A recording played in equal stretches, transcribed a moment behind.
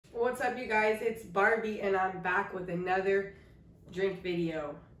What's up, you guys? It's Barbie and I'm back with another drink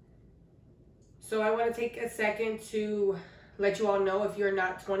video. So I want to take a second to let you all know, if you're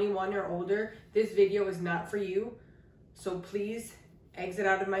not 21 or older, this video is not for you. So please exit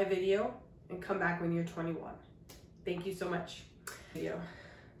out of my video and come back when you're 21. Thank you so much.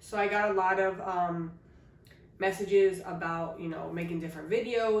 So I got a lot of messages about, making different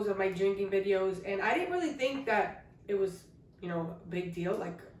videos of my drinking videos, and I didn't really think that it was, a big deal.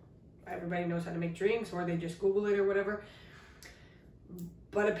 Like, everybody knows how to make drinks, or they just Google it or whatever.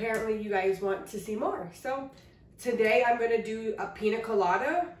 But apparently you guys want to see more. So today I'm gonna do a Piña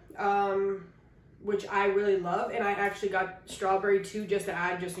Colada, which I really love, and I actually got strawberry too, just to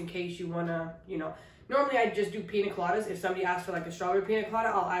add, just in case you wanna, normally I just do Piña Coladas. If somebody asks for like a strawberry Piña Colada,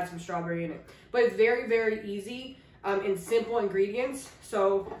 I'll add some strawberry in it. But it's very, very easy and simple ingredients.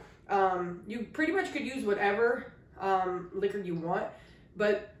 So you pretty much could use whatever liquor you want.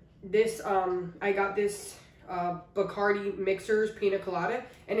 But this, I got this Bacardi mixers Piña Colada,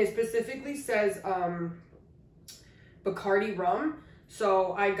 and it specifically says Bacardi rum.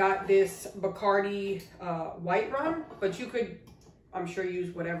 So I got this Bacardi white rum, but you could, I'm sure,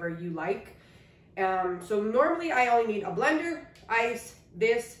 use whatever you like. So normally I only need a blender, ice,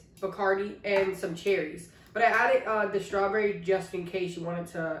 this, Bacardi, and some cherries. But I added the strawberry just in case you wanted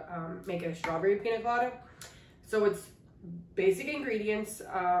to make it a strawberry Piña Colada. So it's basic ingredients,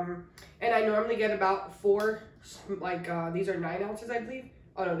 and I normally get about 4, these are 9 ounces, I believe.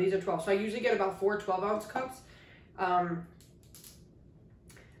 Oh no, these are 12. So I usually get about 4 12-ounce cups. I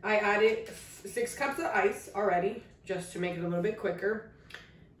added 6 cups of ice already, just to make it a little bit quicker.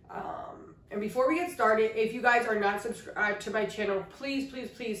 And before we get started, if you guys are not subscribed to my channel, please,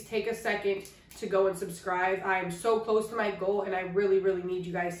 please, please take a second to go and subscribe. I am so close to my goal, and I really, really need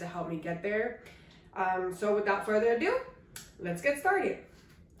you guys to help me get there. So without further ado, let's get started.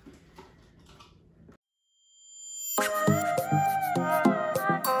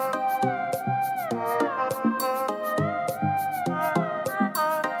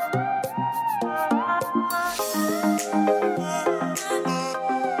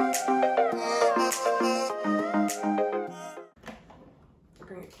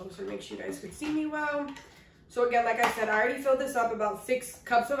 Bring it closer, make sure you guys can see me well. So again, like I said, I already filled this up, about 6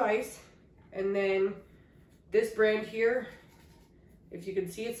 cups of ice. And then this brand here, if you can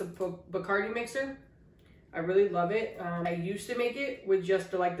see, it's a Bacardi mixer. I really love it. I used to make it with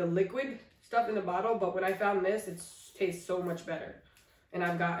just the liquid stuff in the bottle, but when I found this, it tastes so much better. And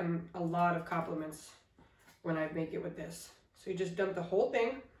I've gotten a lot of compliments when I make it with this. So you just dump the whole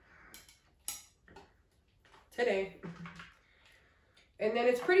thing today. And then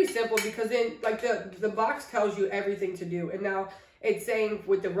it's pretty simple, because then the box tells you everything to do. And now it's saying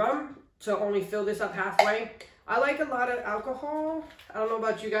with the rum, so only fill this up halfway. I like a lot of alcohol. I don't know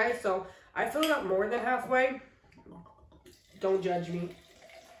about you guys, so I fill it up more than halfway. Don't judge me.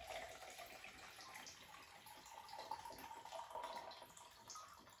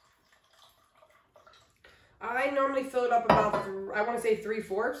 I normally fill it up about, I want to say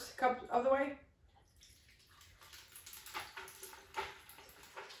 3/4 cup of the way.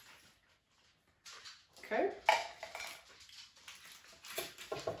 Okay.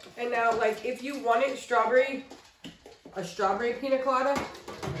 And now, if you wanted a strawberry Piña Colada,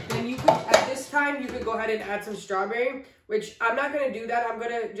 then you could, at this time, you could go ahead and add some strawberry, which I'm not going to do that. I'm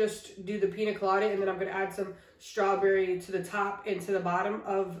going to just do the Piña Colada, and then I'm going to add some strawberry to the top and to the bottom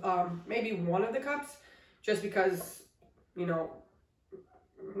of maybe one of the cups, just because,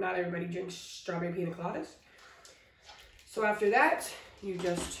 not everybody drinks strawberry Piña Coladas. So after that, you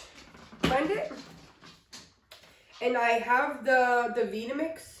just blend it. And I have the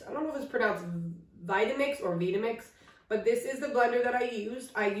Vitamix. I don't know if it's pronounced Vitamix or Vitamix, but this is the blender that I used.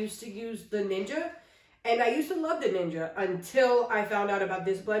 I used to use the Ninja, and I used to love the Ninja until I found out about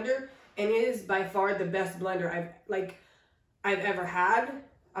this blender, and it is by far the best blender I've ever had.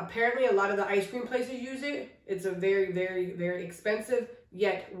 Apparently, a lot of the ice cream places use it. It's a very, very, very expensive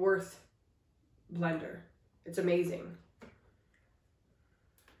yet worth blender. It's amazing.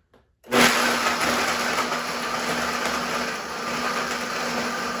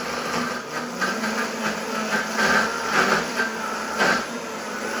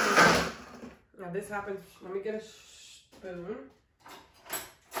 This happens, let me get a spoon.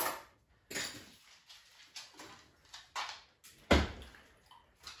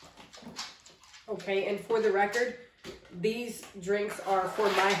 Okay, and for the record, these drinks are for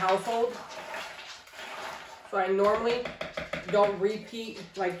my household. So I normally don't repeat,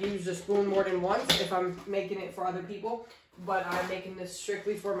 use the spoon more than once if I'm making it for other people. But I'm making this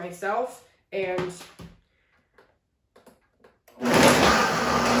strictly for myself. And so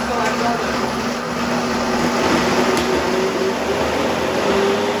I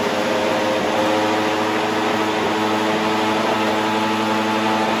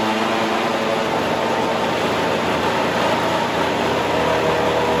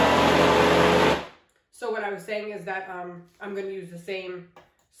I was saying is that I'm going to use the same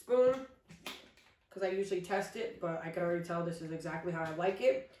spoon because I usually test it, but I can already tell this is exactly how I like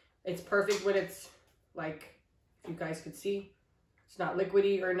it. It's perfect when it's like, if you guys could see, it's not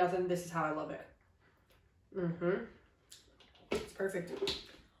liquidy or nothing. This is how I love it. It's perfect.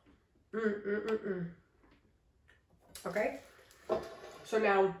 Okay. So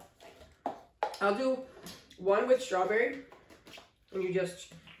now I'll do one with strawberry, and you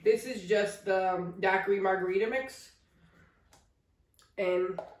just, this is just the daiquiri margarita mix,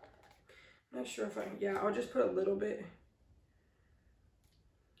 and I'm not sure if I'll just put a little bit.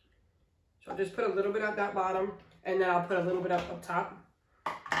 So I'll just put a little bit at that bottom, and then I'll put a little bit up top.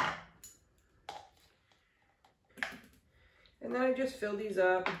 And then I just fill these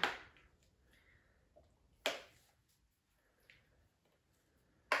up.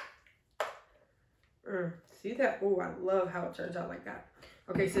 See that? Oh, I love how it turns out like that.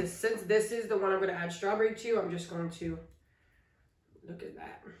 Okay, so since this is the one I'm going to add strawberry to, I'm just going to look at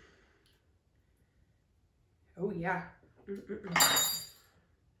that. Oh, yeah.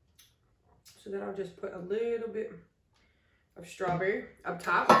 So then I'll just put a little bit of strawberry up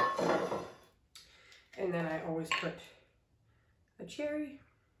top. And then I always put a cherry.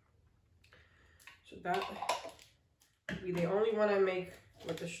 So that will be the only one I make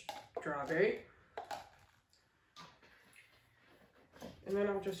with the strawberry. And then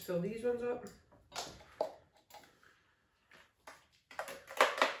I'll just fill these ones up.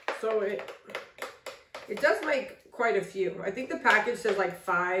 So it does make quite a few. I think the package says like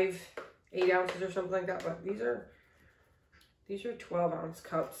 8 ounces or something like that, but these are 12-ounce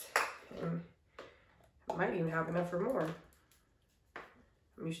cups. And I might even have enough for more.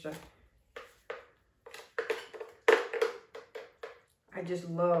 I'm used to. I just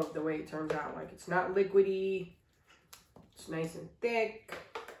love the way it turns out. Like, it's not liquidy. It's nice and thick.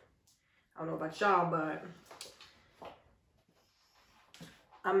 I don't know about y'all, but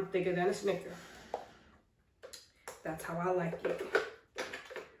I'm thicker than a Snicker. That's how I like it.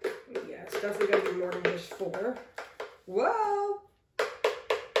 Yeah, it's definitely gonna be more than just 4. Whoa!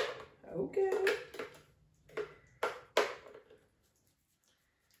 Okay.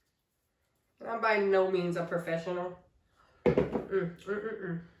 I'm by no means a professional.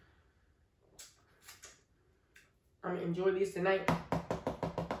 I'm gonna enjoy these tonight.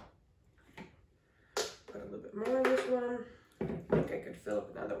 Put a little bit more in this one. I think I could fill up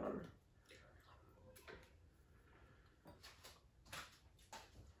another one.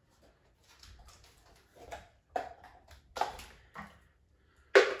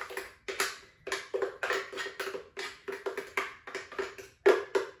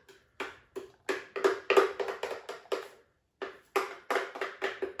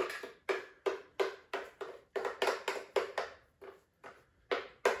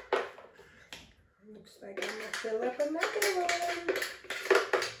 Looks like I'm gonna fill up another one.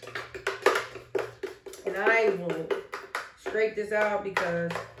 And I will scrape this out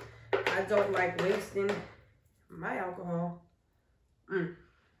because I don't like wasting my alcohol.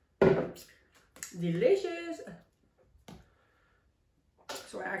 Delicious.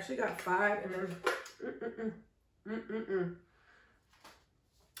 So I actually got 5 and then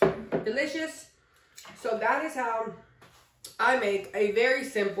delicious. So that is how I make a very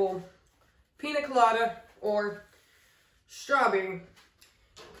simple Piña Colada or strawberry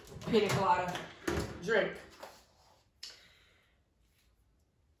Piña Colada drink.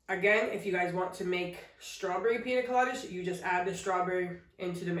 Again, if you guys want to make strawberry Piña Coladas, you just add the strawberry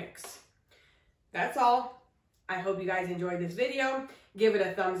into the mix. That's all. I hope you guys enjoyed this video. Give it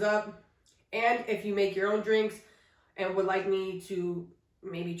a thumbs up. And if you make your own drinks and would like me to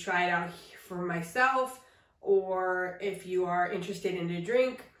maybe try it out for myself, or if you are interested in the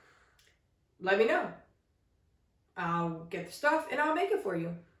drink, let me know. I'll get the stuff and I'll make it for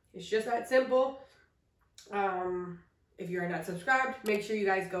you. It's just that simple. If you're not subscribed, make sure you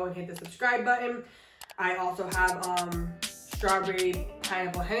guys go and hit the subscribe button. I also have strawberry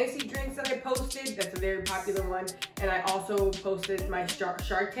pineapple Hennessy drinks that I posted. That's a very popular one. And I also posted my Shark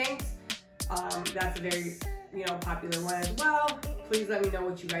Tanks. That's a very, popular one as well. Please let me know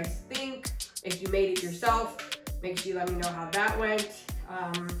what you guys think. If you made it yourself, make sure you let me know how that went.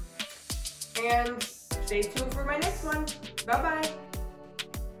 And stay tuned for my next one. Bye-bye.